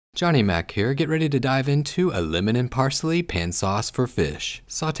Johnny Mac here. Get ready to dive into a lemon and parsley pan sauce for fish.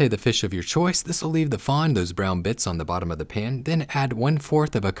 Saute the fish of your choice. This will leave the fond, those brown bits on the bottom of the pan. Then add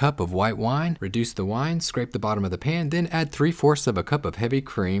 1/4 of a cup of white wine. Reduce the wine, scrape the bottom of the pan. Then add 3/4 of a cup of heavy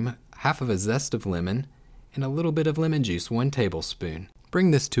cream, half of a zest of lemon, and a little bit of lemon juice, 1 tablespoon.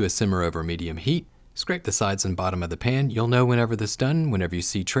 Bring this to a simmer over medium heat. Scrape the sides and bottom of the pan. You'll know whenever this is done, whenever you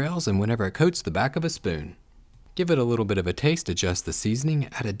see trails, and whenever it coats the back of a spoon. Give it a little bit of a taste, adjust the seasoning,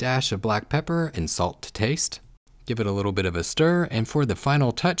 add a dash of black pepper and salt to taste. Give it a little bit of a stir, and for the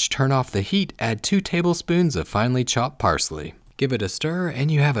final touch, turn off the heat, add 2 tablespoons of finely chopped parsley. Give it a stir, and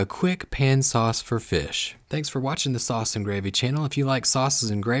you have a quick pan sauce for fish. Thanks for watching the Sauce and Gravy channel. If you like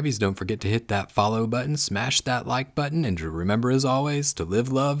sauces and gravies, don't forget to hit that follow button, smash that like button, and remember as always to live,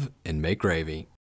 love, and make gravy.